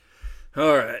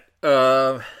All right.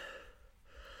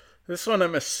 This one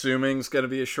I'm assuming is gonna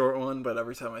be a short one, but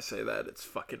every time I say that, it's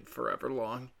fucking forever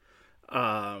long.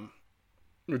 Um,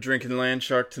 we're drinking Land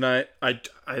Shark tonight. I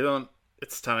don't.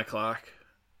 It's 10 o'clock,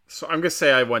 so I'm gonna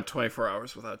say I went 24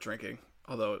 hours without drinking.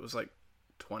 Although it was like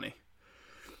 20.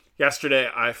 Yesterday,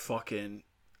 I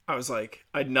was like,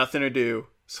 I had nothing to do,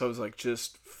 so I was like,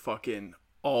 just fucking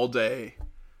all day,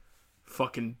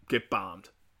 fucking get bombed,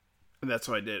 and that's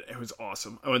what I did. It was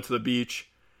awesome. I went to the beach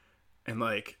and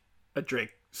like I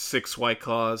drank 6 White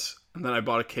Claws, and then I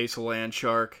bought a case of Land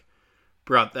Shark,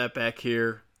 brought that back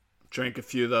here, drank a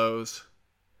few of those.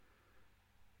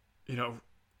 You know,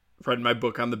 read my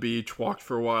book on the beach, walked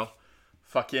for a while.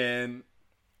 Fucking,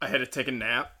 I had to take a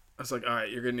nap. I was like, all right,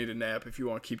 you're gonna need a nap if you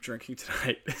want to keep drinking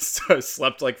tonight. So I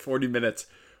slept like 40 minutes,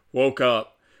 woke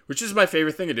up, which is my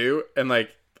favorite thing to do, and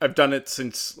like I've done it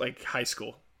since like high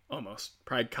school, almost,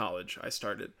 probably college. I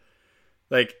started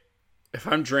like if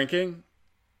I'm drinking,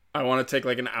 I want to take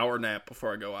like an hour nap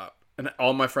before I go out. And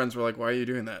all my friends were like, why are you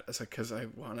doing that? I was like, because I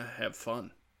want to have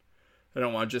fun. I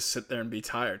don't want to just sit there and be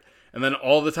tired. And then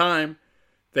all the time,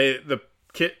 the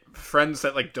kid friends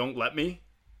that like don't let me,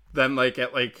 then like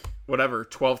at like whatever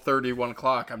 12:30, 1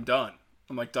 o'clock, I'm done.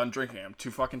 I'm like done drinking. I'm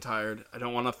too fucking tired. I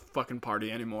don't want to fucking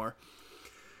party anymore.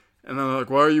 And then they're like,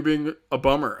 why are you being a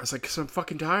bummer? I was like, because I'm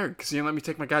fucking tired. Because you didn't let me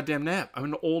take my goddamn nap. I'm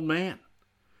an old man.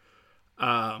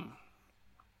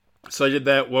 So I did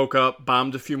that. Woke up,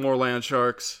 bombed a few more Land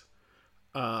Sharks,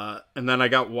 and then I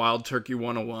got Wild Turkey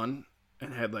 101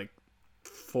 and had like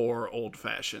 4 old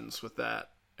fashions with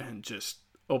that, and just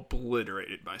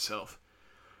obliterated myself.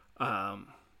 Um,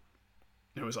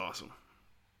 it was awesome.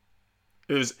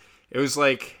 It was it was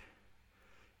like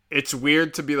it's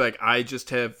weird to be like I just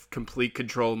have complete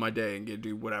control of my day and can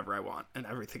do whatever I want, and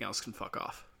everything else can fuck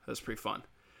off. That was pretty fun.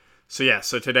 So yeah,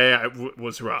 so today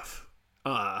was rough,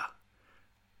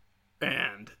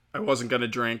 and I wasn't gonna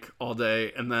drink all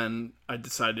day, and then I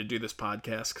decided to do this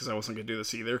podcast because I wasn't gonna do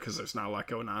this either because there's not a lot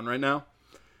going on right now.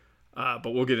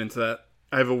 But we'll get into that.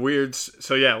 I have a weird.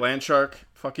 So yeah, Land Shark,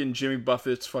 fucking Jimmy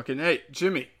Buffett's fucking. Hey,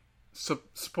 Jimmy,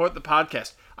 support the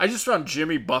podcast. I just found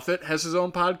Jimmy Buffett has his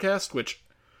own podcast, which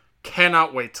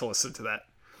cannot wait to listen to that.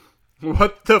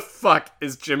 What the fuck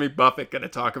is Jimmy Buffett gonna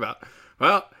talk about?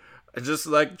 Well, I just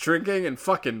like drinking and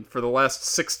fucking for the last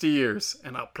 60 years,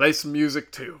 and I'll play some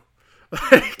music too.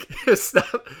 Like, it's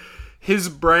not. His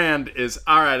brand is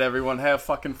all right. Everyone, have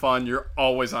fucking fun. You're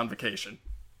always on vacation.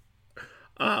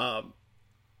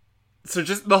 So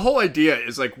just the whole idea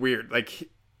is like weird. Like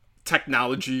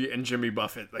technology and Jimmy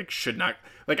Buffett like should not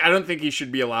like I don't think he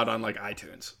should be allowed on like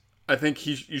iTunes. I think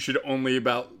you should only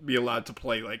be allowed to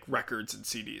play like records and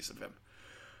CDs of him.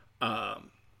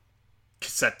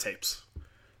 Cassette tapes.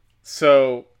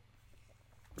 So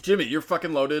Jimmy, you're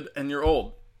fucking loaded and you're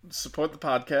old. Support the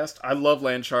podcast. I love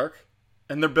Land Shark,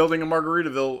 and they're building a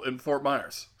Margaritaville in Fort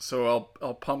Myers. So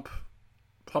I'll pump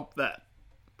that.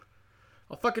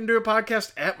 I'll fucking do a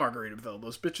podcast at Margaritaville.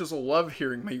 Those bitches will love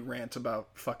hearing me rant about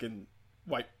fucking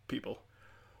white people.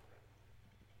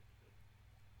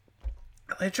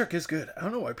 Land Shark is good. I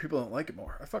don't know why people don't like it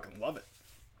more. I fucking love it.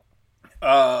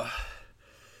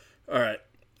 Alright.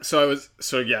 So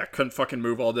yeah, couldn't fucking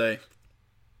move all day.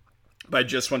 But I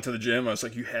just went to the gym. I was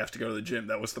like, you have to go to the gym.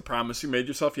 That was the promise you made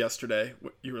yourself yesterday.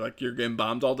 You were like, you're getting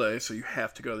bombed all day, so you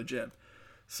have to go to the gym.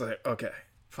 So like, okay,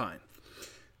 fine.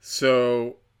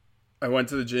 So I went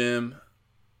to the gym.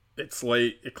 It's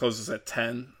late. It closes at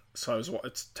 10. So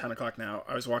it's 10 o'clock now.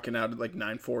 I was walking out at like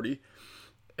 9:40,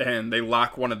 and they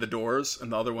lock one of the doors and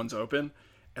the other one's open.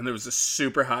 And there was a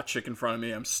super hot chick in front of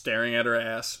me. I'm staring at her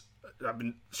ass.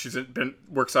 She's been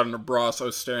works out in her bra, so I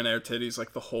was staring at her titties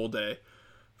like the whole day.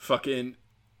 Fucking,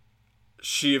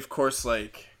 she of course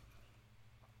like,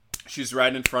 she's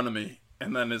right in front of me,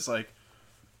 and then is like,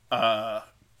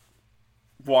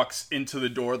 walks into the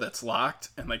door that's locked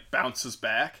and like bounces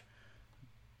back,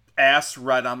 ass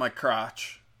right on my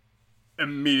crotch,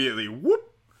 immediately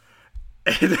whoop,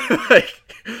 and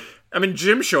like I'm in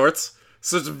gym shorts,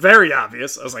 so it's very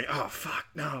obvious. I was like, oh fuck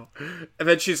no, and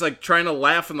then she's like trying to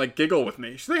laugh and like giggle with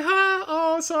me. She's like,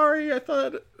 oh sorry, I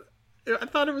thought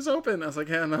it was open. I was like,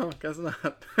 yeah, no, guess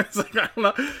not. I was like, I don't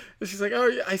know. And she's like,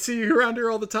 oh, I see you around here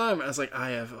all the time. I was like,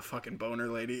 I have a fucking boner,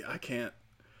 lady. I can't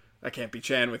be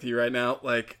chatting with you right now.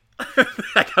 Like,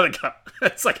 I gotta go.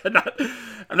 It's like I'm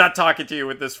not talking to you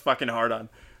with this fucking hard on.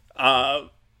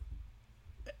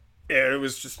 It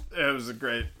was a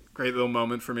great little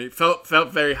moment for me. Felt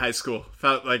very high school.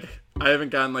 Felt like I haven't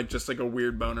gotten like just like a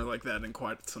weird boner like that in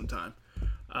quite some time.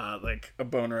 Like a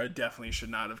boner I definitely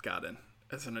should not have gotten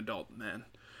as an adult man.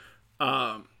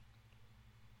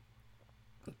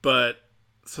 But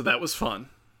So that was fun.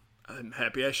 I'm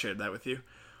happy I shared that with you.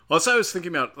 Also, I was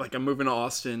thinking about, like, I'm moving to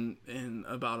Austin in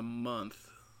about a month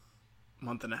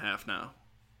and a half now.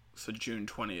 So June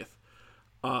 20th.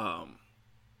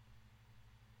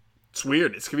 It's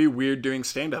weird. It's going to be weird doing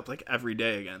stand-up, like, every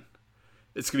day again.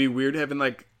 It's going to be weird having,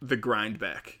 like, the grind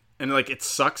back. And, like, it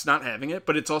sucks not having it,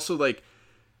 but it's also, like,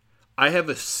 I have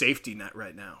a safety net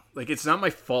right now. Like, it's not my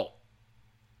fault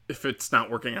if it's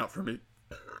not working out for me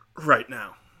right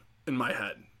now in my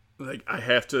head. Like, I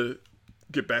have to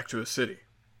get back to a city.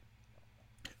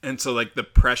 And so, like, the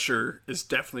pressure is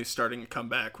definitely starting to come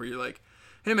back where you're like,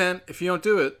 hey, man, if you don't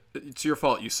do it, it's your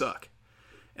fault. You suck.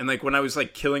 And, like, when I was,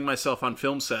 like, killing myself on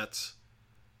film sets,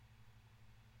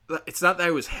 it's not that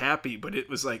I was happy, but it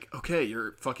was like, okay,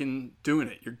 you're fucking doing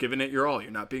it. You're giving it your all. You're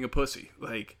not being a pussy.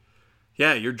 Like,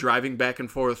 yeah, you're driving back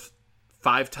and forth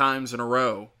 5 times in a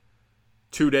row,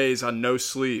 2 days on no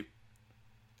sleep.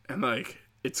 And, like,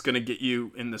 it's going to get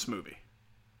you in this movie.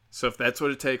 So if that's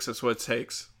what it takes, that's what it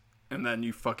takes. And then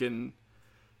you fucking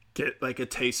get, like, a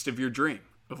taste of your dream,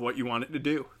 of what you want it to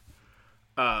do.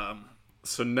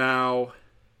 So now,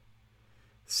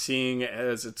 seeing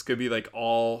as it's going to be, like,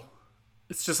 all...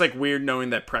 It's just, like, weird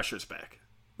knowing that pressure's back.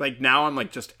 Like, now I'm,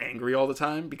 like, just angry all the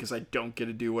time because I don't get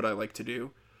to do what I like to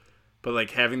do. But,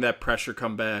 like, having that pressure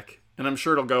come back, and I'm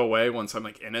sure it'll go away once I'm,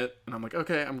 like, in it. And I'm like,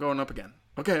 okay, I'm going up again.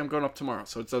 Okay, I'm going up tomorrow,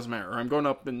 so it doesn't matter. Or I'm going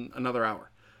up in another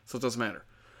hour, so it doesn't matter.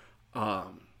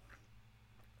 But,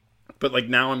 like,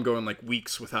 now I'm going, like,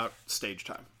 weeks without stage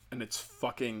time. And it's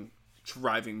fucking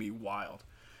driving me wild.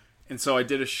 And so I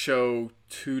did a show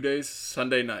 2 days,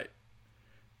 Sunday night.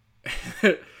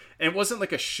 And it wasn't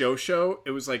like a show.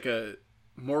 It was like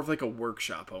more of like a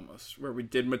workshop almost, where we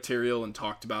did material and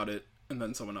talked about it, and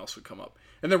then someone else would come up.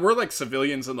 And there were like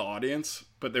civilians in the audience,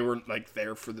 but they weren't like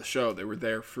there for the show. They were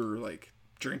there for like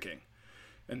drinking.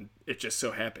 And it just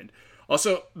so happened.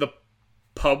 Also, the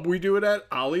pub we do it at,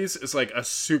 Ollie's, is like a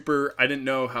super... I didn't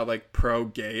know how like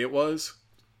pro-gay it was.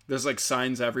 There's like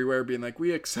signs everywhere being like,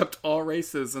 we accept all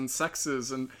races and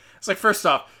sexes. And it's like, first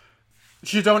off,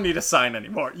 you don't need a sign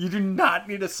anymore. You do not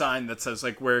need a sign that says,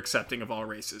 like, we're accepting of all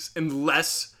races.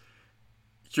 Unless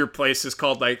your place is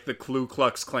called, like, the Ku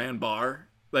Klux Klan bar.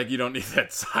 Like, you don't need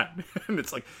that sign. And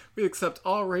it's like, we accept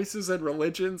all races and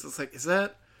religions. It's like, is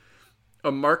that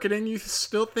a marketing you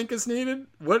still think is needed?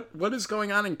 What is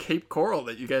going on in Cape Coral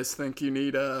that you guys think you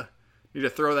need to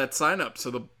throw that sign up so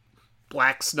the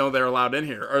blacks know they're allowed in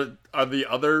here? Are the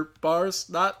other bars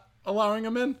not allowing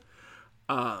them in?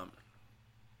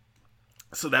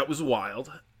 So that was wild,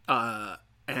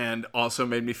 and also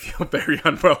made me feel very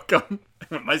unwelcome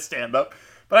with my stand-up.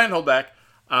 But I didn't hold back.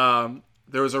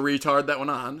 There was a retard that went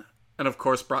on, and of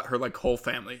course brought her like whole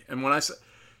family. And when I said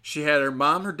she had her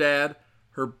mom, her dad,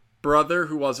 her brother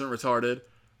who wasn't retarded,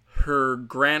 her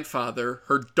grandfather,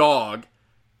 her dog,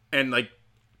 and like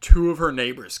 2 of her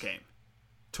neighbors came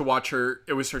to watch her.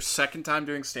 It was her second time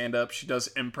doing stand-up. She does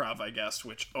improv, I guess,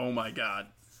 which, oh my god.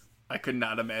 I could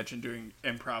not imagine doing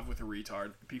improv with a retard.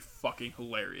 It'd be fucking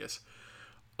hilarious.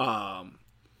 And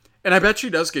I bet she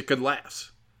does get good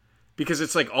laughs. Because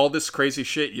it's like all this crazy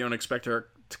shit you don't expect her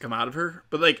to come out of her.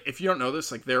 But like, if you don't know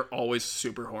this, like, they're always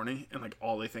super horny. And like,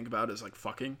 all they think about is like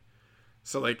fucking.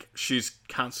 So like, she's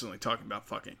constantly talking about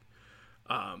fucking.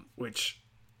 Which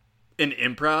in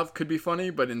improv could be funny.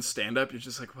 But in stand-up, you're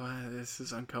just like, why, this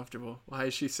is uncomfortable. Why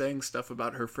is she saying stuff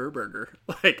about her fur burger?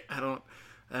 Like, I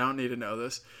don't need to know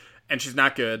this. And she's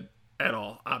not good at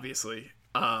all, obviously.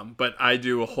 But I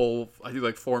do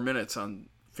like 4 minutes on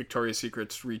Victoria's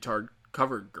Secret's retard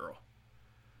covered girl.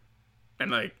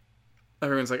 And like,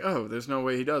 everyone's like, oh, there's no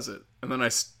way he does it. And then I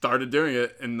started doing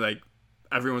it, and like,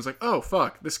 everyone's like, oh,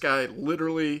 fuck, this guy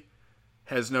literally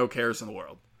has no cares in the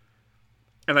world.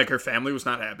 And like, her family was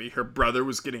not happy. Her brother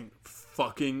was getting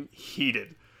fucking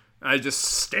heated. And I just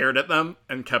stared at them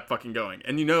and kept fucking going.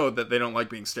 And you know that they don't like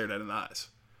being stared at in the eyes.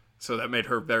 So that made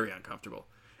her very uncomfortable.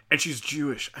 And she's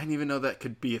Jewish. I didn't even know that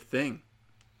could be a thing.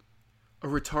 A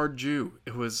retard Jew.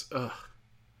 It was, ugh.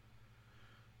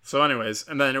 So anyways,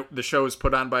 and then the show was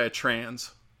put on by a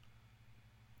trans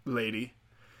lady.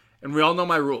 And we all know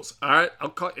my rules. All right,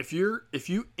 if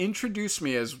you introduce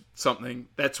me as something,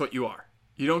 that's what you are.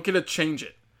 You don't get to change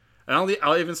it. And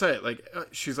I'll even say it. Like,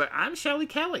 she's like, I'm Shelly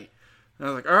Kelly. And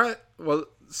I was like, all right, well,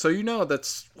 so you know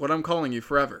that's what I'm calling you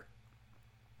forever.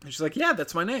 And she's like, yeah,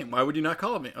 that's my name. Why would you not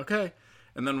call it me? Okay.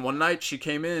 And then one night she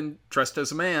came in dressed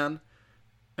as a man.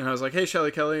 And I was like, hey,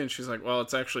 Shelly Kelly. And she's like, well,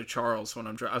 it's actually Charles when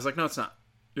I'm dressed. I was like, no, it's not.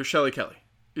 You're Shelly Kelly.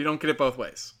 You don't get it both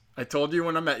ways. I told you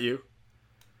when I met you,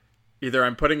 either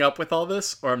I'm putting up with all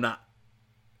this or I'm not.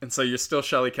 And so you're still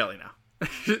Shelly Kelly now.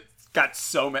 got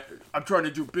so mad. I'm trying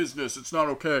to do business. It's not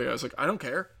okay. I was like, I don't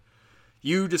care.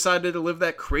 You decided to live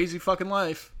that crazy fucking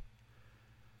life.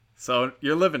 So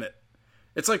you're living it.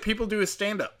 It's like people do a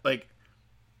stand-up. Like,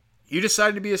 you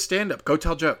decided to be a stand-up. Go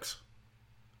tell jokes.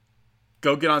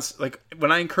 Go get on... Like,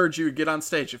 when I encourage you to get on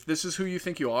stage, if this is who you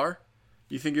think you are,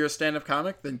 you think you're a stand-up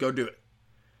comic, then go do it.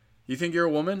 You think you're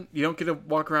a woman, you don't get to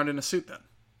walk around in a suit then.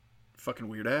 Fucking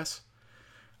weird ass.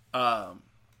 And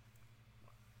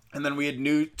then we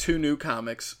had two new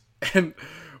comics. And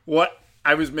what...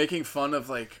 I was making fun of,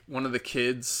 like, one of the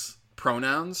kids'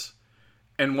 pronouns.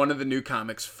 And one of the new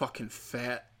comics, fucking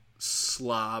fat,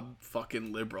 slob,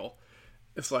 fucking liberal.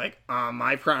 It's like,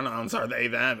 my pronouns are they,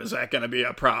 them. Is that going to be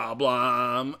a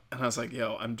problem? And I was like,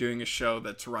 yo, I'm doing a show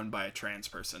that's run by a trans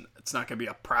person. It's not going to be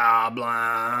a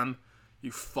problem.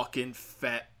 You fucking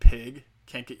fat pig.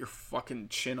 Can't get your fucking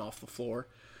chin off the floor.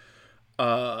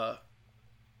 And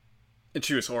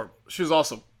she was horrible. She was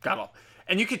also got all.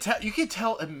 And you could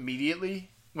tell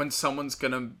immediately when someone's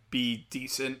going to be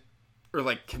decent or,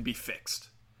 like, can be fixed.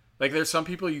 Like, there's some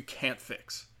people you can't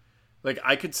fix. Like,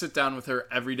 I could sit down with her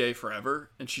every day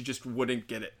forever, and she just wouldn't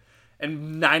get it.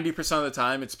 And 90% of the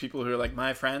time, it's people who are like,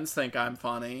 my friends think I'm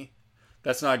funny.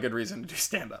 That's not a good reason to do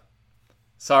stand-up.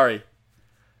 Sorry.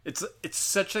 It's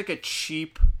such, like, a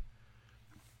cheap...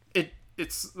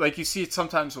 It's, like, you see it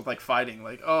sometimes with, like, fighting.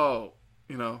 Like, oh,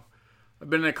 you know, I've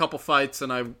been in a couple fights,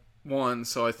 and I won,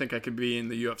 so I think I could be in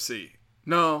the UFC.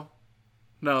 No,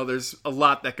 there's a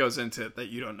lot that goes into it that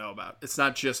you don't know about. It's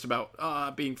not just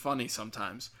about being funny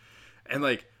sometimes. And,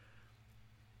 like,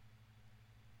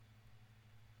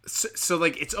 so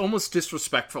like, it's almost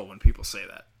disrespectful when people say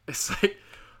that. It's like,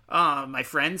 my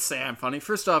friends say I'm funny.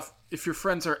 First off, if your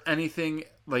friends are anything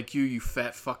like you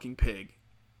fat fucking pig,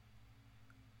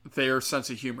 their sense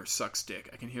of humor sucks dick.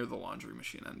 I can hear the laundry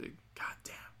machine ending. God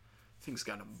damn. Thing's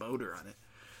got a motor on it.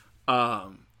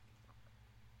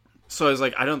 So I was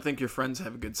like, I don't think your friends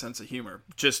have a good sense of humor.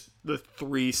 Just the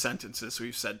 3 sentences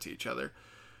we've said to each other.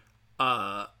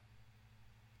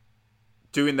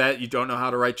 Doing that, you don't know how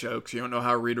to write jokes. You don't know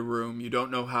how to read a room. You don't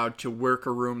know how to work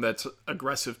a room that's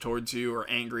aggressive towards you or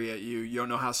angry at you. You don't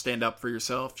know how to stand up for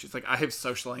yourself. She's like, I have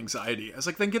social anxiety. I was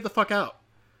like, then get the fuck out.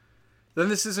 Then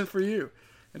this isn't for you.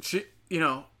 And she, you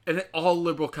know, and all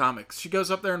liberal comics. She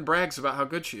goes up there and brags about how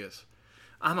good she is.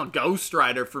 I'm a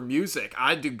ghostwriter for music.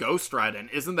 I do ghostwriting.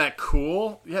 Isn't that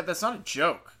cool? Yeah, that's not a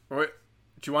joke. Wait,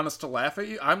 do you want us to laugh at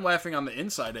you? I'm laughing on the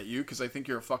inside at you because I think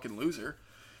you're a fucking loser.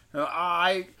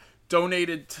 I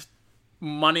donated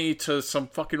money to some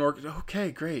fucking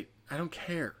Okay, great. I don't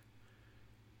care.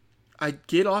 I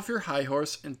get off your high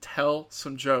horse and tell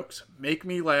some jokes. Make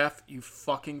me laugh, you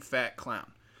fucking fat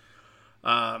clown.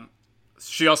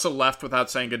 She also left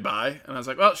without saying goodbye. And I was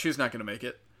like, well, she's not going to make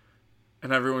it.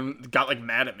 And everyone got, like,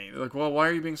 mad at me. They're like, well, why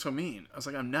are you being so mean? I was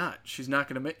like, I'm not. She's not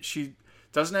going to make... She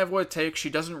doesn't have what it takes. She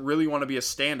doesn't really want to be a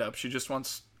stand-up. She just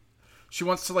wants... She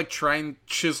wants to, like, try and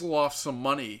chisel off some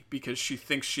money because she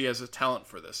thinks she has a talent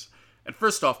for this. And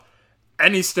first off,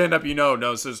 any stand-up you know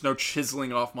knows there's no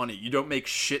chiseling off money. You don't make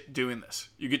shit doing this.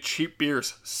 You get cheap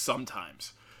beers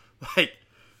sometimes. Like,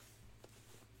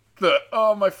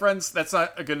 my friends, that's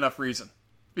not a good enough reason.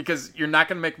 Because you're not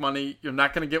going to make money. You're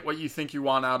not going to get what you think you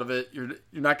want out of it. You're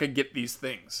not going to get these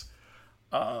things.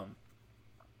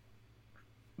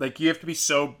 Like, you have to be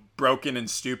so broken and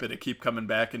stupid to keep coming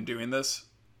back and doing this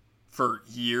for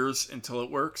years until it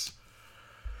works.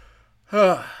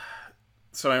 So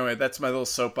anyway, that's my little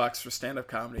soapbox for stand-up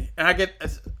comedy. And I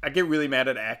get really mad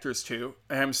at actors, too.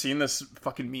 And I'm seeing this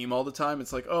fucking meme all the time.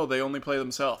 It's like, oh, they only play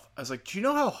themselves. I was like, do you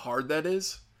know how hard that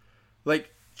is?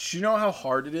 Like... Do you know how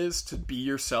hard it is to be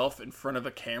yourself in front of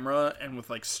a camera and with,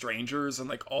 like, strangers and,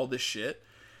 like, all this shit?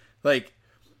 Like,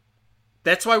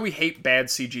 that's why we hate bad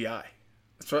CGI.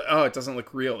 That's why, it doesn't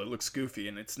look real. It looks goofy,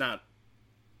 and it's not.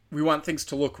 We want things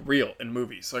to look real in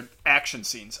movies. Like, action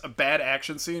scenes. A bad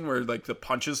action scene where, like, the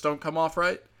punches don't come off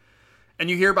right. And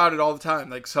you hear about it all the time.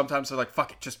 Like, sometimes they're like,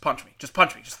 fuck it, just punch me. Just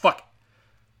punch me. Just fuck it.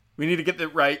 We need to get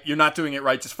that right. You're not doing it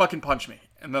right. Just fucking punch me.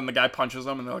 And then the guy punches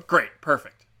them, and they're like, great,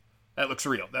 perfect. That looks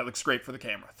real. That looks great for the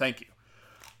camera. Thank you.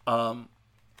 And,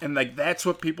 like, that's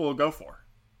what people will go for.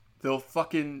 They'll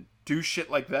fucking do shit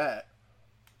like that.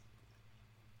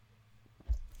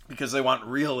 Because they want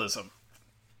realism.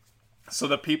 So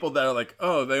the people that are like,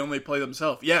 oh, they only play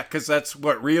themselves. Yeah, because that's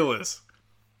what real is.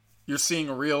 You're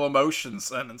seeing real emotions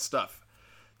then and stuff.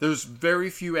 There's very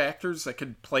few actors that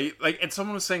could play... Like, and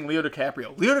someone was saying Leo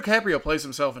DiCaprio. Leo DiCaprio plays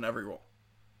himself in every role.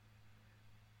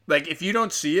 Like, if you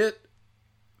don't see it,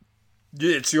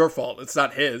 it's your fault. It's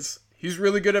not his. He's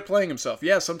really good at playing himself.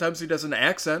 Yeah, sometimes he does an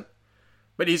accent,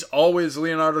 but he's always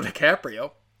Leonardo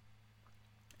DiCaprio.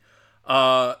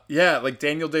 Yeah, like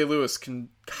Daniel Day-Lewis can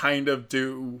kind of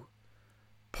do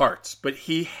parts, but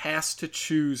he has to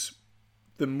choose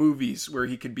the movies where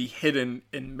he can be hidden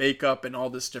in makeup and all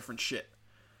this different shit.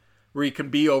 Where he can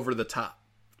be over the top.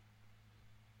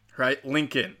 Right?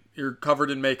 Lincoln, you're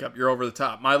covered in makeup, you're over the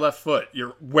top. My Left Foot,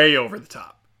 you're way over the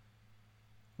top.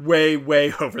 Way,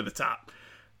 way over the top.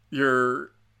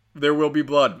 You're There Will Be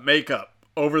Blood, makeup,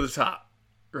 over the top.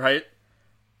 Right?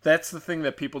 That's the thing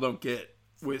that people don't get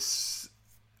with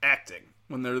acting.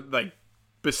 When they're like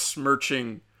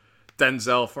besmirching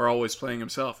Denzel for always playing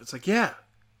himself. It's like, yeah,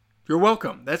 you're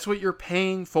welcome. That's what you're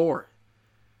paying for.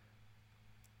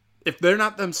 If they're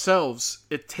not themselves,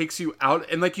 it takes you out.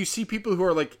 And like you see people who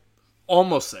are like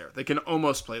almost there. They can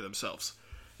almost play themselves.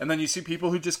 And then you see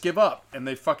people who just give up and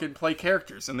they fucking play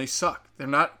characters and they suck. They're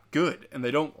not good and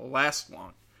they don't last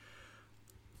long.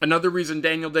 Another reason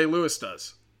Daniel Day-Lewis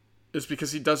does is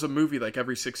because he does a movie like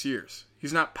every 6 years.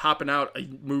 He's not popping out a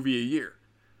movie a year.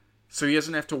 So he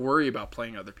doesn't have to worry about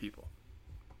playing other people.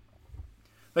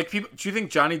 Like, people, do you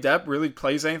think Johnny Depp really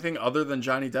plays anything other than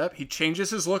Johnny Depp? He changes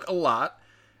his look a lot.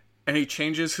 And he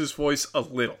changes his voice a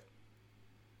little.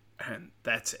 And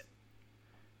that's it.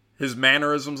 His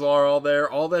mannerisms are all there.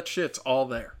 All that shit's all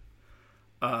there.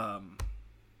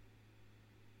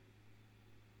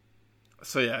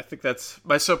 So yeah, I think that's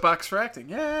my soapbox for acting.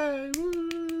 Yay!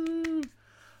 Woo!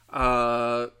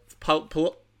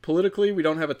 Politically, we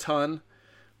don't have a ton.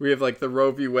 We have like the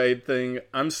Roe v. Wade thing.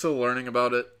 I'm still learning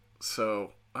about it.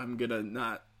 So I'm going to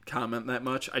not comment that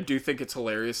much. I do think it's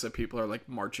hilarious that people are like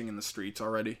marching in the streets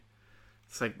already.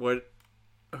 It's like, what?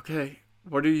 Okay,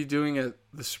 what are you doing at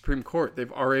the Supreme Court?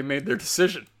 They've already made their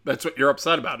decision. That's what you're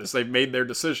upset about, is they've made their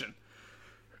decision.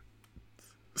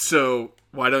 So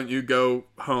why don't you go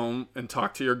home and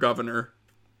talk to your governor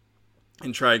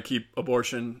and try and keep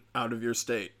abortion out of your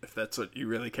state, if that's what you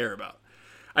really care about?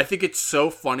 I think it's so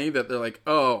funny that they're like,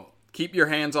 oh, keep your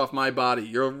hands off my body,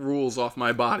 your rules off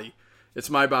my body. It's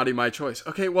my body, my choice.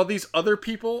 Okay, well, these other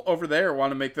people over there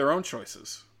want to make their own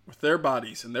choices with their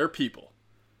bodies and their people.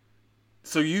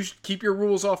 So you keep your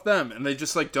rules off them, and they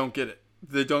just like don't get it.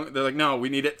 They're like, no, we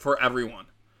need it for everyone.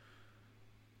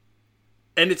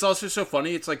 And it's also so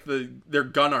funny. It's like their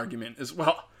gun argument is,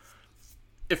 well,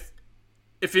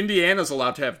 if Indiana's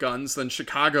allowed to have guns, then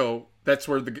Chicago, that's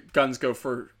where the guns go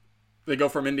for. They go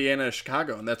from Indiana to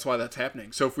Chicago, and that's why that's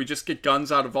happening. So if we just get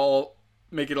guns out of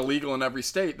make it illegal in every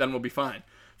state, then we'll be fine.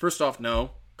 First off,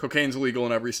 no, cocaine's illegal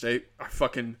in every state. I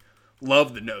fucking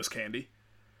love the nose candy.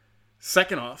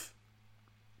 Second off,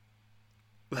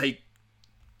 like,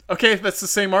 okay, that's the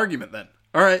same argument then.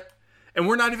 All right. And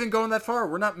we're not even going that far.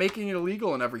 We're not making it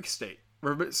illegal in every state.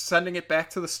 We're sending it back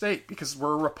to the state because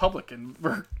we're a republic and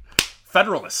we're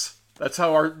federalists. That's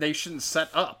how our nation's set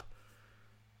up.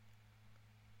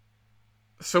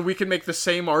 So we can make the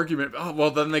same argument. Oh,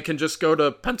 well, then they can just go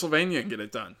to Pennsylvania and get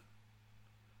it done.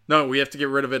 No, we have to get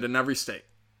rid of it in every state.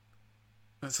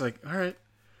 It's like, all right.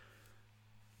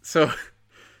 So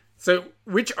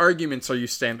which arguments are you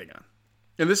standing on?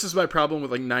 And this is my problem with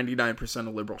like 99%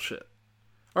 of liberal shit.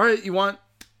 All right, you want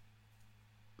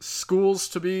schools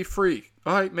to be free.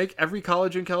 All right, make every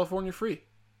college in California free.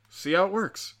 See how it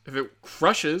works. If it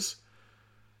crushes,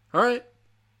 all right,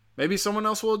 maybe someone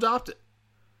else will adopt it.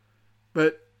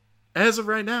 But as of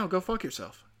right now, go fuck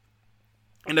yourself.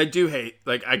 And I do hate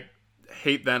the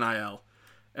NIL.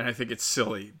 And I think it's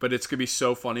silly. But it's going to be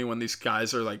so funny when these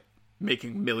guys are like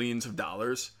making millions of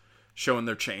dollars showing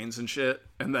their chains and shit.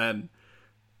 And then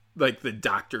like the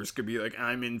doctors could be like,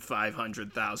 I'm in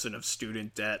 $500,000 of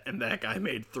student debt, and that guy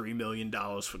made $3 million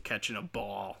for catching a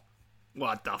ball.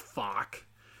 What the fuck?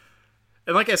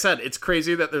 And like I said, it's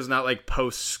crazy that there's not like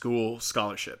post-school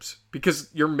scholarships, because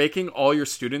you're making all your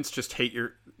students just hate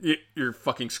your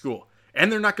fucking school,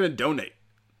 and they're not going to donate.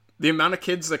 The amount of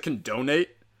kids that can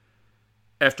donate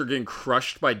after getting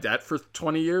crushed by debt for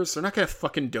 20 years, they're not going to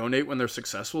fucking donate when they're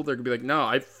successful. They're going to be like, no,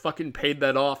 I fucking paid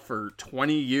that off for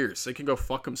 20 years. They can go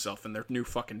fuck themselves in their new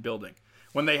fucking building.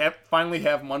 When they finally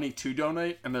have money to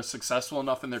donate and they're successful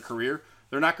enough in their career,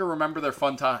 they're not going to remember their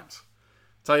fun times.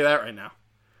 I'll tell you that right now.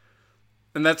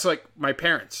 And that's like my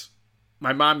parents.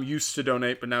 My mom used to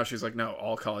donate, but now she's like, no,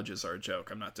 all colleges are a joke.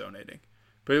 I'm not donating.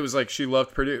 But it was like, she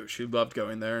loved Purdue. She loved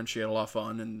going there, and she had a lot of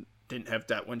fun and didn't have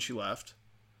debt when she left.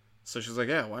 So she's like,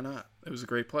 yeah, why not? It was a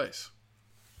great place.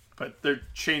 But they're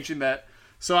changing that.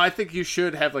 So I think you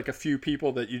should have like a few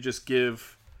people that you just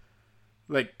give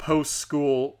like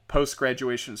post-school,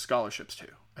 post-graduation scholarships to.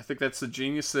 I think that's the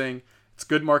genius thing. It's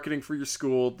good marketing for your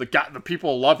school. The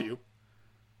people love you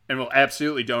and will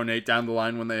absolutely donate down the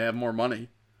line when they have more money.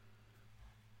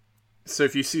 So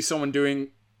if you see someone doing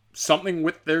something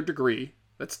with their degree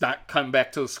That's not coming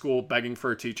back to the school begging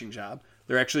for a teaching job.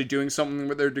 They're actually doing something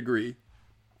with their degree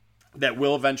that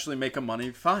will eventually make them money.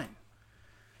 Fine.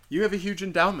 You have a huge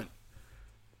endowment.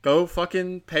 Go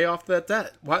fucking pay off that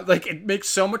debt. Why? Like, it makes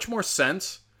so much more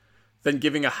sense than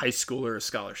giving a high schooler a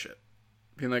scholarship.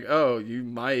 Being like, oh, you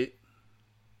might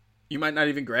not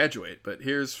even graduate, but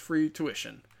here's free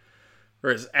tuition.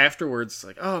 Whereas afterwards, it's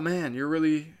like, oh man, you're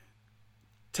really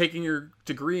taking your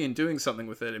degree and doing something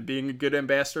with it and being a good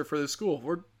ambassador for the school.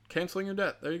 We're canceling your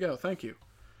debt. There you go. Thank you.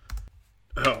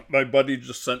 Oh, my buddy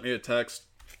just sent me a text.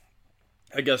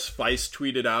 I guess Vice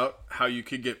tweeted out how you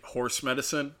could get horse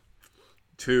medicine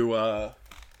to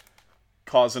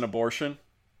cause an abortion.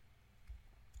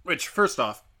 Which, first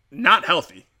off, not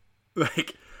healthy.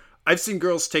 Like, I've seen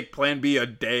girls take Plan B a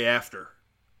day after,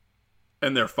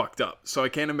 and they're fucked up. So I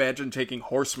can't imagine taking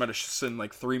horse medicine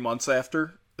like 3 months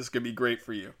after is going to be great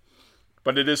for you.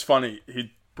 But it is funny.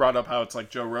 He brought up how it's like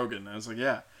Joe Rogan. And I was like,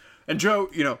 yeah. And Joe,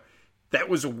 that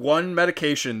was one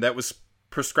medication that was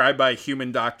prescribed by a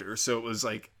human doctor. So it was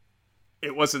like,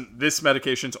 it wasn't, this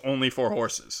medication's only for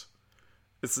horses.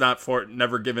 It's not for,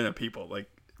 never given to people.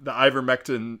 Like, the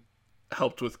ivermectin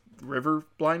helped with river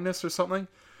blindness or something.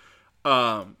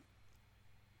 Guy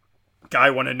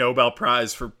won a Nobel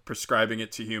Prize for prescribing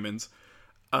it to humans.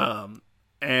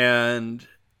 And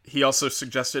he also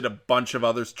suggested a bunch of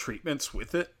other treatments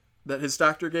with it that his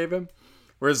doctor gave him.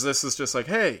 Whereas this is just like,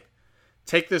 hey,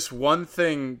 take this one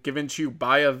thing given to you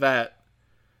by a vet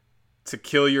to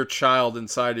kill your child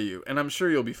inside of you, and I'm sure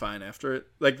you'll be fine after it.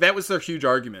 Like, that was their huge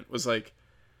argument, was like,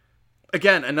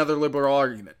 again, another liberal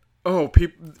argument. Oh,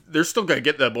 people, they're still going to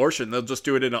get the abortion. They'll just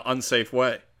do it in an unsafe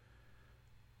way.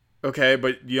 Okay,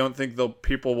 but you don't think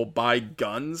people will buy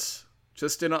guns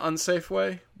just in an unsafe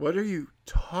way? What are you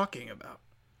talking about?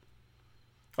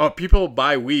 Oh, people will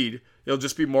buy weed. It'll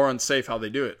just be more unsafe how they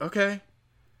do it. Okay.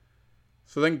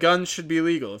 So then guns should be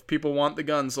legal. If people want the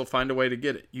guns, they'll find a way to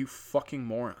get it. You fucking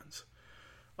morons.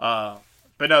 But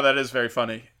no, that is very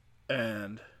funny.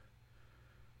 And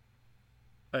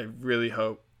I really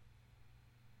hope.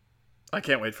 I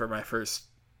can't wait for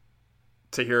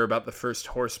to hear about the first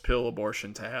horse pill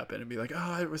abortion to happen and be like,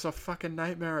 oh, it was a fucking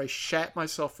nightmare. I shat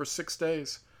myself for 6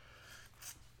 days.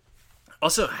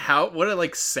 Also, what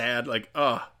a sad,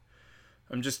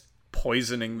 I'm just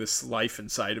poisoning this life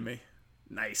inside of me.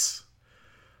 Nice.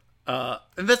 And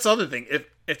that's the other thing. If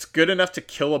it's good enough to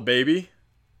kill a baby,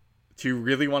 do you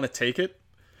really want to take it?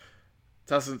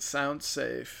 Doesn't sound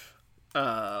safe.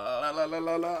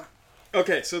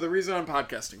 Okay, so the reason I'm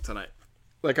podcasting tonight,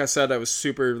 like I said, I was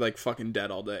super fucking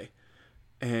dead all day.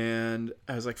 And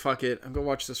I was like, fuck it, I'm gonna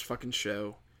watch this fucking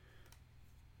show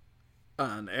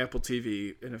on Apple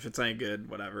TV, and if it's any good,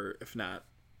 whatever. If not,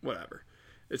 whatever.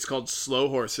 It's called Slow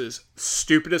Horses.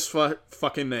 Stupidest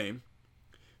fucking name.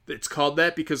 It's called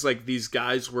that because these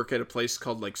guys work at a place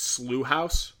called Slough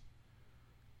House,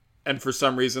 and for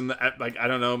some reason, I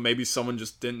don't know, maybe someone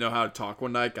just didn't know how to talk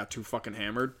one night, got too fucking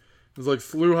hammered. It was like,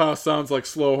 Slough House sounds like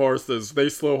slow horses. They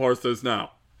slow horses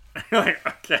now. You're like,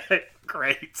 okay,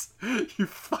 great. You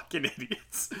fucking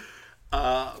idiots.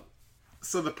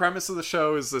 So the premise of the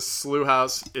show is this Slough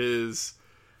House is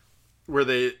where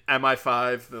the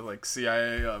MI5, the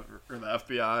CIA or the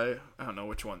FBI, I don't know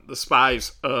which one, the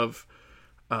spies of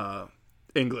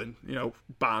England,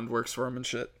 Bond works for them and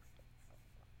shit.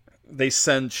 They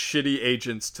send shitty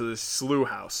agents to this Slough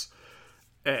House,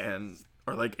 and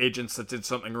or agents that did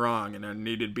something wrong and there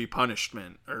needed to be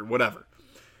punishment or whatever.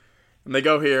 And they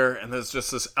go here, and there's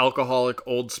just this alcoholic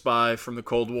old spy from the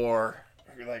Cold War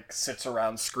who sits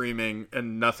around screaming,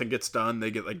 and nothing gets done.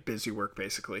 They get busy work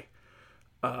basically.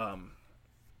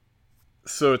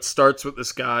 So it starts with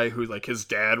this guy who his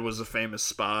dad was a famous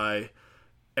spy,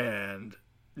 and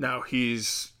now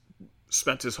he's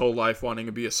spent his whole life wanting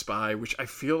to be a spy, which I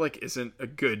feel isn't a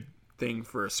good thing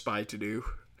for a spy to do.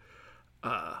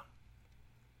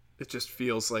 It just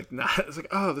feels not. It's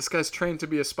oh, this guy's trained to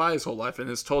be a spy his whole life and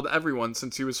has told everyone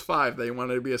since he was 5 that he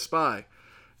wanted to be a spy.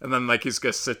 And then he's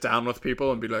gonna sit down with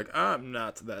people and be like, I'm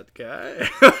not that guy.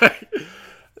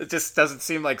 It just doesn't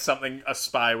seem like something a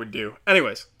spy would do.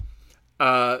 Anyways,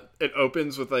 it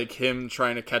opens with him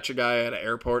trying to catch a guy at an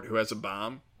airport who has a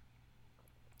bomb.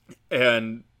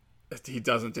 And he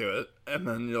doesn't do it. And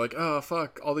then you're like, oh,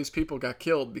 fuck, all these people got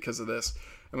killed because of this.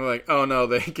 And they're like, oh, no,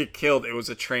 they didn't get killed. It was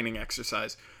a training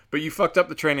exercise. But you fucked up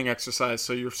the training exercise,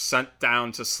 so you're sent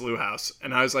down to Slough House.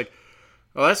 And I was like,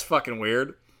 well, that's fucking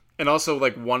weird. And also,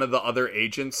 one of the other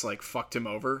agents, fucked him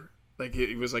over.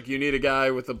 He was like, you need a guy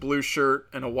with a blue shirt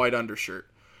and a white undershirt.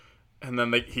 And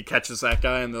then he catches that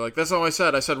guy, and they're like, that's not what I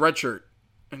said. I said red shirt.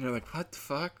 And you're like, what the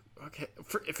fuck? okay,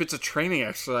 if it's a training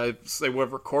exercise, they would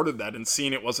have recorded that and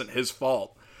seen it wasn't his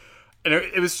fault. And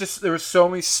it was just, there were so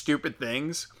many stupid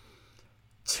things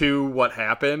to what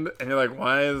happened, and you're like,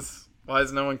 why is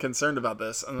no one concerned about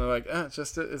this? And they're like,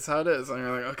 it's how it is. And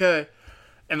you're like, okay.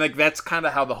 And like that's kind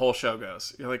of how the whole show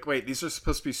goes. You're like, wait, these are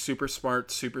supposed to be super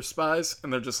smart super spies,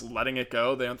 and they're just letting it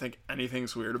go. They don't think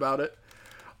anything's weird about it.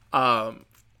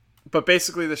 But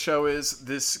basically the show is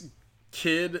this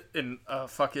kid, in a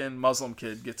fucking Muslim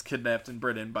kid, gets kidnapped in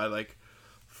Britain by like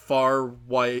far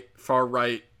right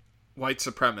white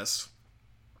supremacists.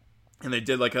 And they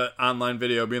did like an online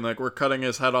video being like, we're cutting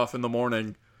his head off in the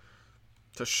morning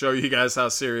to show you guys how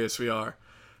serious we are.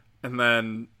 And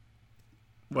then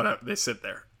whatever, they sit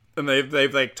there. And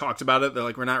they've like talked about it. They're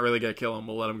like, we're not really going to kill him.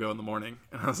 We'll let him go in the morning.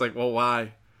 And I was like, well,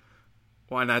 why?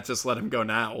 Why not just let him go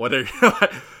now? What are you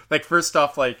like, first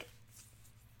off, like,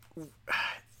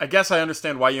 I guess I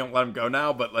understand why you don't let him go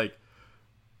now, but like,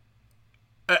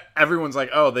 everyone's like,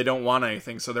 oh, they don't want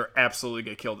anything, so they're absolutely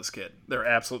gonna kill this kid.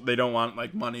 They don't want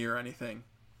like money or anything.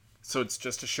 So it's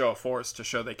just a show of force to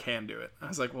show they can do it. I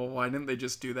was like, well, why didn't they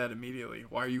just do that immediately?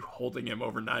 Why are you holding him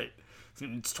overnight?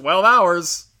 It's 12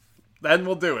 hours, then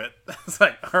we'll do it. It's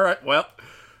like, all right, well,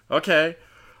 okay.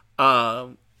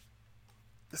 So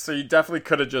you definitely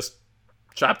could have just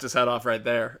chopped his head off right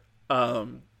there.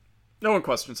 No one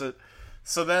questions it.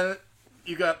 So then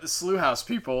you got the Slew House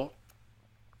people,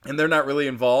 and they're not really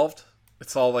involved.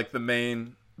 It's all like the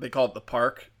main, they call it the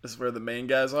park, is where the main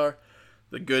guys are.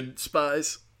 The good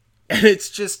spies. And it's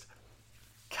just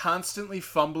constantly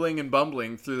fumbling and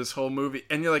bumbling through this whole movie.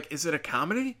 And you're like, is it a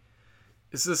comedy?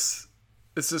 Is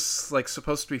this like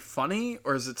supposed to be funny?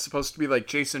 Or is it supposed to be like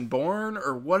Jason Bourne?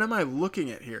 Or what am I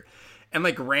looking at here? And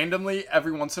like randomly,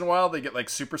 every once in a while, they get like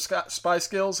super spy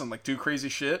skills and like do crazy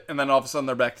shit. And then all of a sudden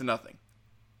they're back to nothing.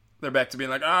 They're back to being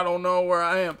like, I don't know where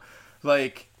I am.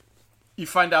 Like, you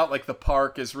find out like the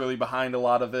park is really behind a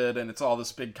lot of it, and it's all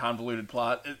this big convoluted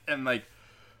plot. And like,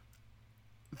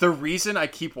 the reason I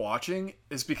keep watching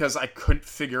is because I couldn't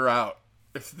figure out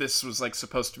if this was like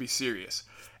supposed to be serious.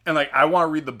 And like, I want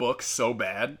to read the book so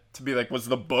bad to be like, was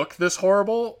the book this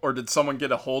horrible, or did someone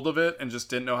get a hold of it and just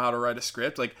didn't know how to write a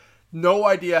script? Like, no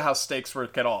idea how stakes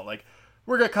work at all. Like,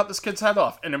 we're gonna cut this kid's head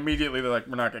off, and immediately they're like,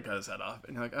 we're not gonna cut his head off.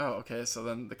 And you're like, oh, okay, so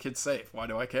then the kid's safe. Why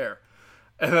do I care?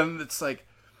 And then it's like,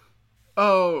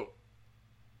 oh,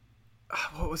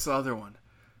 what was the other one?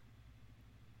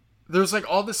 There's like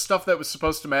all this stuff that was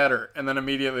supposed to matter, and then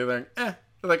immediately they're like,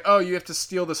 They're like, oh, you have to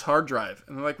steal this hard drive.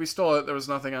 And they're like, we stole it, there was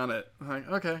nothing on it. I'm like,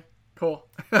 okay, cool.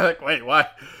 Like, wait, why?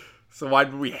 So why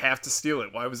did we have to steal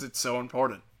it? Why was it so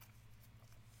important?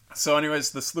 So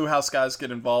anyways, the Slew House guys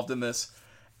get involved in this,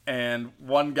 and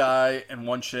one guy and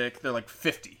one chick, they're like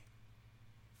 50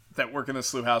 that work in the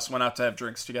Slew House, went out to have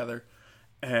drinks together.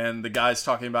 And the guy's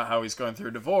talking about how he's going through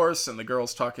a divorce, and the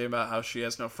girl's talking about how she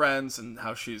has no friends, and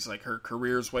how she's like, her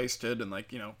career's wasted, and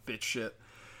like, you know, bitch shit.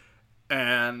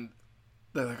 And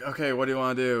they're like, okay, what do you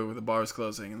want to do? The bar's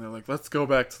closing. And they're like, let's go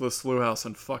back to the Slew House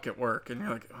and fuck it work. And you're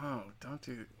like, oh, don't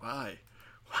do, why?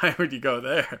 Why would you go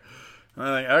there? And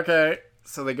they're like, okay.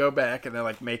 So they go back, and they're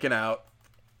like making out,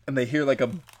 and they hear like a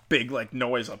big like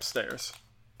noise upstairs.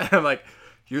 And I'm like,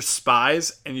 you're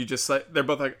spies? And you just like, they're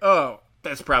both like, oh,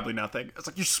 that's probably nothing. It's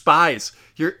like, you're spies.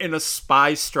 You're in a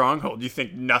spy stronghold. You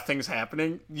think nothing's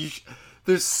happening?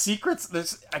 There's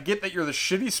secrets. I get that you're the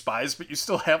shitty spies, but you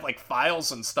still have like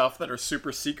files and stuff that are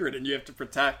super secret and you have to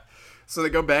protect. So they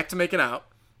go back to making out.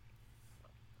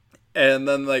 And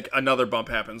then like another bump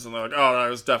happens, and they're like, oh, that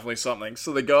was definitely something.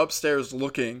 So they go upstairs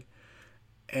looking,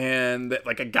 and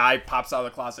like a guy pops out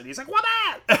of the closet. He's like, what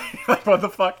that? Like, what the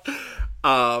fuck?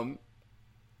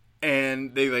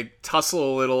 And they like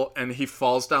tussle a little, and he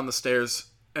falls down the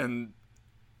stairs, and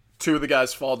two of the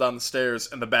guys fall down the stairs,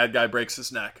 and the bad guy breaks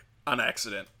his neck on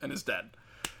accident and is dead.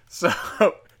 So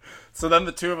then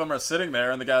the two of them are sitting there,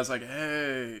 and the guy's like,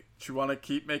 hey, do you want to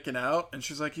keep making out? And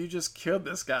she's like, you just killed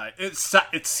this guy.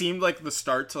 It seemed like the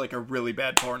start to like a really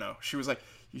bad porno. She was like,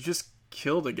 you just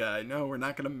killed a guy. No, we're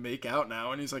not going to make out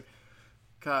now. And he's like,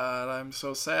 God, I'm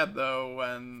so sad though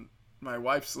when my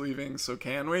wife's leaving, so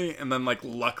can we? And then like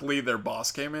luckily their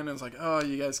boss came in and was like, oh,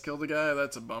 you guys killed a guy?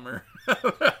 That's a bummer.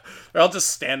 They're all just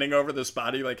standing over this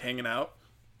body like hanging out.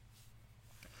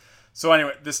 So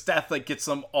anyway, this death like gets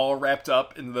them all wrapped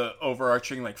up in the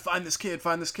overarching like, find this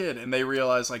kid, and they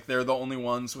realize like they're the only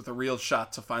ones with a real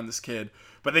shot to find this kid,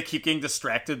 but they keep getting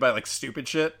distracted by like stupid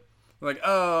shit. They're like,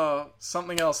 oh,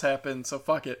 something else happened, so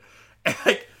fuck it. And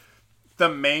like the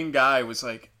main guy was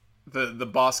like, the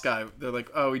boss guy, they're like,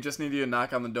 oh, we just need you to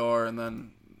knock on the door, and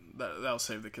then that'll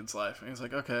save the kid's life. And he's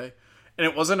like, okay. And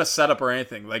it wasn't a setup or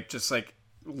anything, like just like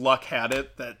luck had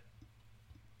it that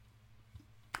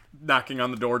knocking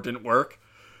on the door didn't work.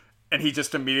 And he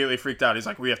just immediately freaked out. He's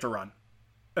like, we have to run.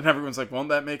 And everyone's like, won't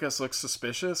that make us look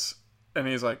suspicious? And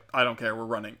he's like, I don't care, we're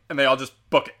running. And they all just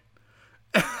book it.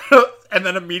 And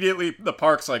then immediately the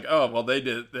park's like, oh, well,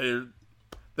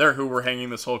 they're who we're hanging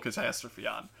this whole catastrophe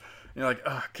on. And you're like,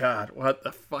 oh, God, what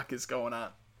the fuck is going on?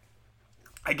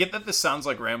 I get that this sounds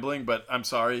like rambling, but I'm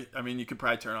sorry. I mean, you could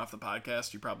probably turn off the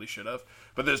podcast. You probably should have.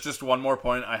 But there's just one more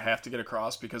point I have to get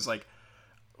across because, like,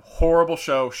 horrible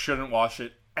show, shouldn't watch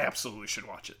it. Absolutely should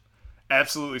watch it.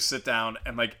 Absolutely sit down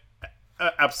and, like,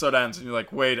 episode ends and you're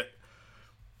like, wait,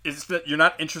 is that you're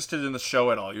not interested in the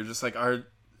show at all? You're just like,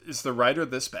 is the writer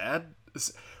this bad?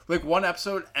 Like, one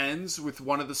episode ends with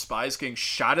one of the spies getting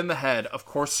shot in the head, of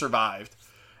course survived,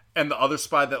 and the other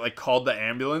spy that, like, called the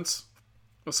ambulance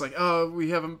was like, oh, we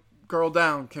have a girl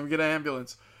down. Can we get an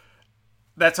ambulance?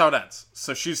 That's how it ends.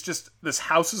 So she's just, this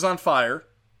house is on fire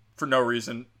for no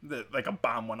reason. Like a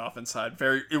bomb went off inside.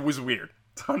 It was weird.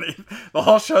 The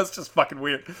whole show is just fucking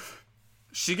weird.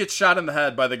 She gets shot in the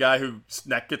head by the guy whose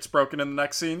neck gets broken in the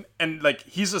next scene. And, like,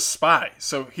 he's a spy.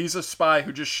 So he's a spy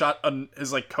who just shot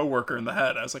his, like, coworker in the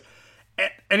head. I was like,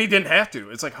 and he didn't have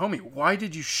to. It's like, homie, why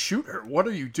did you shoot her? What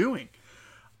are you doing?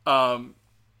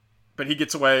 But he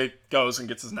gets away, goes, and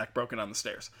gets his neck broken on the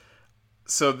stairs.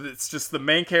 So it's just the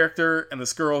main character and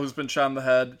this girl who's been shot in the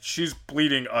head. She's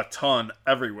bleeding a ton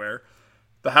everywhere.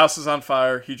 The house is on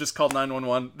fire. He just called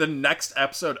 911. The next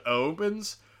episode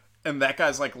opens, and that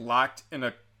guy's, like, locked in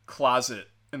a closet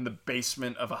in the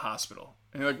basement of a hospital.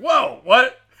 And you're like, whoa,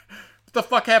 what? What the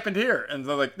fuck happened here? And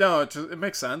they're like, no, it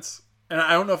makes sense. And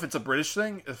I don't know if it's a British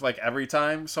thing. If, like, every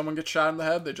time someone gets shot in the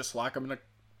head, they just lock them in a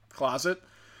closet.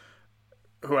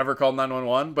 Whoever called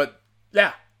 911, but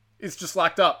yeah, he's just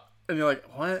locked up, and you're like,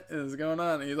 what is going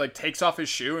on? And he, like, takes off his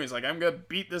shoe, and he's like, I'm gonna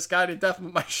beat this guy to death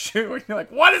with my shoe. And you're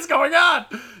like, what is going on?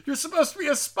 You're supposed to be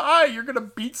a spy. You're gonna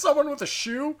beat someone with a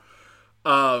shoe?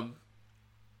 So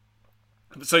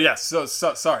yes, so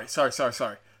sorry.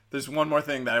 There's one more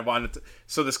thing that I wanted to.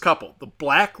 So this couple, the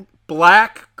black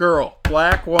girl,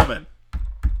 black woman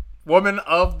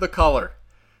of the color,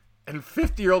 and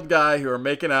 50-year-old guy who are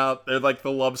making out. They're like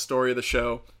the love story of the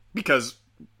show because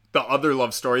the other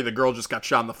love story, the girl just got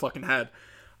shot in the fucking head.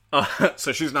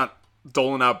 So she's not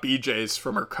doling out BJs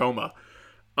from her coma.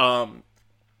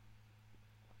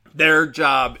 Their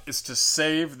job is to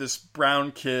save this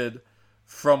brown kid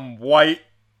from white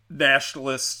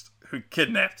nationalists who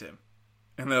kidnapped him.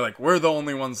 And they're like, we're the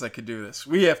only ones that could do this.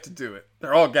 We have to do it.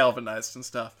 They're all galvanized and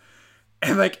stuff.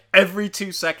 And, like, every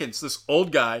 2 seconds, this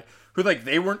old guy who, like,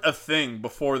 they weren't a thing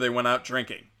before they went out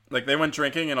drinking. Like, they went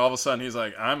drinking, and all of a sudden he's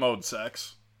like, I'm owed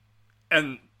sex.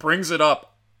 And brings it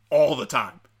up all the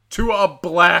time to a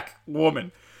black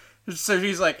woman. So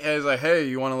he's like, hey,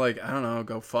 you want to, like, I don't know,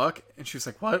 go fuck? And she's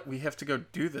like, what? We have to go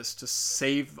do this to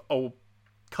save a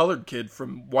colored kid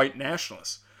from white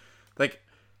nationalists. Like,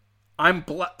 I'm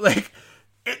black. Like,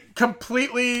 it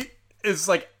completely is,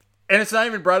 like, and it's not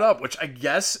even brought up, which I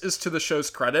guess is to the show's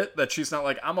credit, that she's not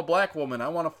like, I'm a black woman, I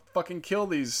want to fucking kill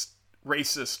these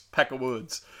racist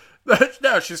Peckawoods.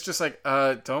 No, she's just like,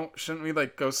 shouldn't we,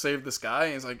 like, go save this guy?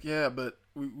 And he's like, yeah, but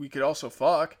we could also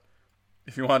fuck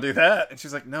if you want to do that. And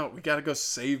she's like, no, we gotta go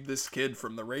save this kid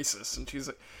from the racists. And he's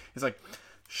like,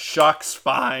 shucks,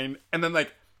 fine. And then,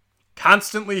 like,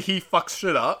 constantly he fucks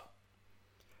shit up.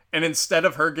 And instead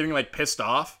of her getting, like, pissed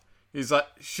off, he's like,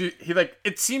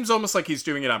 it seems almost like he's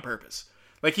doing it on purpose.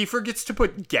 Like, he forgets to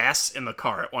put gas in the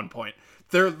car at one point.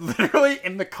 They're literally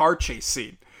in the car chase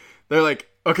scene. They're like,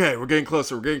 okay, we're getting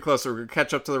closer, we're gonna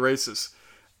catch up to the racists.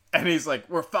 And he's like,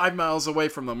 we're 5 miles away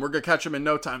from them, we're gonna catch them in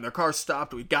no time, their car's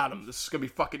stopped, we got them, this is gonna be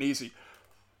fucking easy.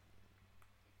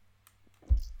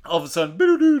 All of a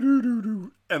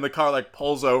sudden, and the car, like,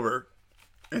 pulls over.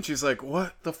 And she's like,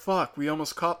 what the fuck? We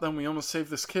almost caught them, we almost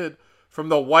saved this kid from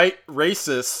the white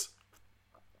racists.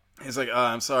 He's like,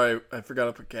 I'm sorry, I forgot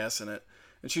to put gas in it.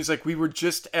 And she's like, we were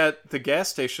just at the gas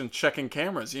station checking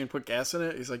cameras. You didn't put gas in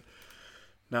it? He's like,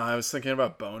 no, I was thinking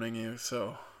about boning you,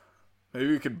 so maybe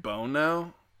we could bone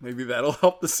now? Maybe that'll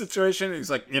help the situation? He's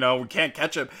like, we can't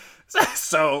catch him.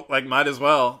 So, like, might as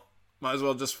well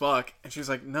just fuck. And she's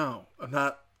like, no, I'm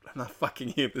not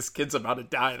fucking you. This kid's about to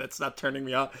die. That's not turning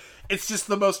me on. It's just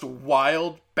the most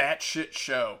wild, batshit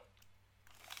show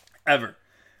ever.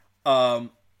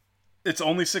 It's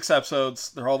only 6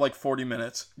 episodes. They're all like 40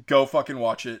 minutes. Go fucking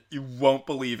watch it. You won't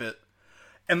believe it.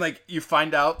 And, like, you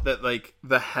find out that, like,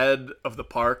 the head of the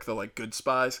park, the, like, good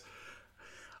spies,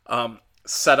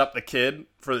 set up the kid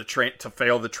for the to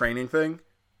fail the training thing.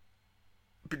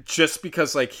 Just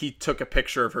because, like, he took a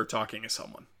picture of her talking to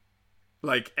someone.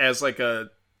 Like, as, like, a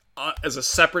as a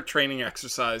separate training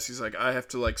exercise, he's like, I have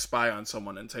to like spy on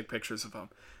someone and take pictures of him. And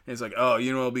he's like, oh,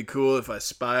 you know, it'll be cool if I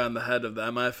spy on the head of the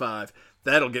MI5.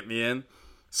 That'll get me in.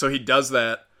 So he does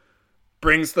that,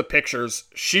 brings the pictures.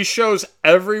 She shows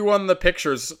everyone the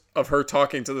pictures of her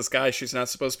talking to this guy she's not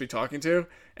supposed to be talking to.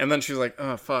 And then she's like,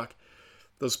 oh, fuck.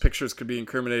 Those pictures could be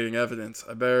incriminating evidence.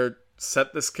 I better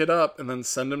set this kid up and then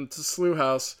send him to Slough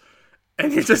House.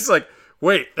 And you're just like,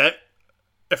 wait, that...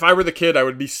 If I were the kid, I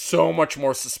would be so much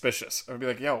more suspicious. I would be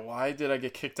like, yo, why did I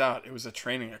get kicked out? It was a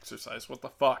training exercise. What the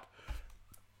fuck?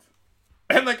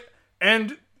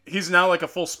 And he's now like a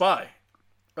full spy.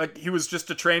 Like, he was just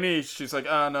a trainee. She's like,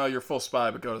 oh, no, you're full spy,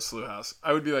 but go to Slough House.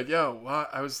 I would be like, yo, what?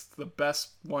 I was the best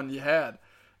one you had.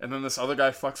 And then this other guy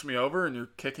fucks me over and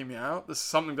you're kicking me out?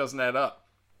 Something doesn't add up.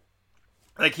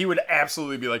 Like, he would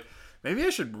absolutely be like, maybe I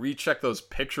should recheck those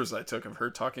pictures I took of her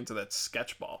talking to that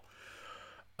sketch ball.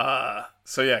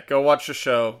 So yeah, go watch the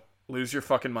show. Lose your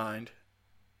fucking mind.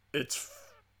 It's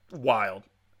wild.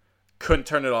 Couldn't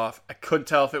turn it off. I couldn't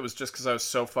tell if it was just because I was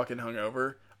so fucking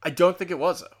hungover. I don't think it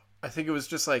was, though. I think it was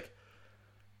just like...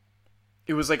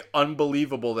 It was like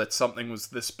unbelievable that something was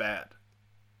this bad.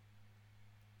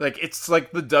 Like, it's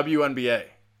like the WNBA,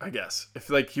 I guess.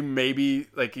 If like you maybe,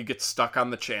 like you get stuck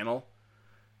on the channel...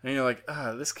 And you're like,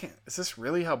 this can't... Is this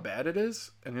really how bad it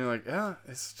is? And you're like, yeah,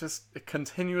 it's just... It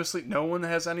continuously... No one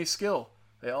has any skill.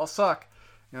 They all suck.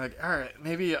 And you're like, all right,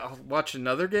 maybe I'll watch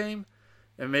another game.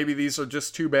 And maybe these are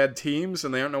just two bad teams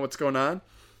and they don't know what's going on.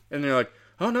 And you're like,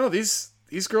 oh no, these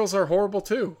girls are horrible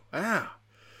too.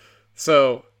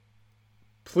 So,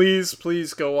 please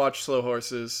go watch Slow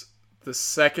Horses. The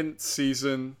second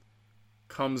season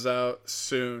comes out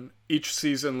soon. Each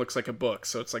season looks like a book.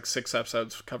 So it's like 6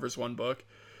 episodes, covers one book.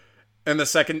 And the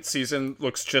second season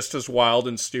looks just as wild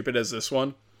and stupid as this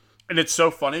one. And it's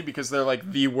so funny because they're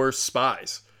like the worst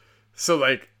spies. So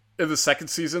like in the second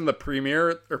season, the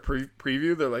premiere or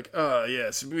preview, they're like, oh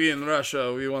yes, we in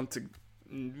Russia, we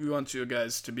want you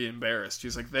guys to be embarrassed.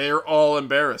 He's like, they're all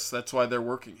embarrassed. That's why they're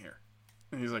working here.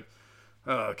 And he's like,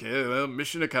 oh, okay, well,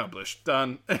 mission accomplished.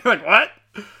 Done. And you're like, what?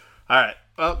 All right.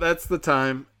 Well, that's the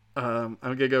time. I'm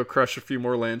going to go crush a few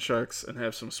more land sharks and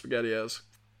have some SpaghettiOs.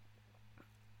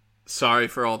 Sorry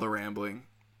for all the rambling.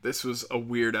 This was a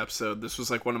weird episode. This was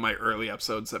like one of my early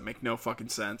episodes that make no fucking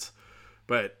sense.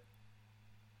 But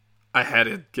I had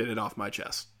to get it off my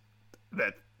chest.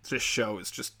 That this show is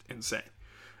just insane.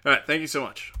 All right, thank you so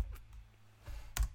much.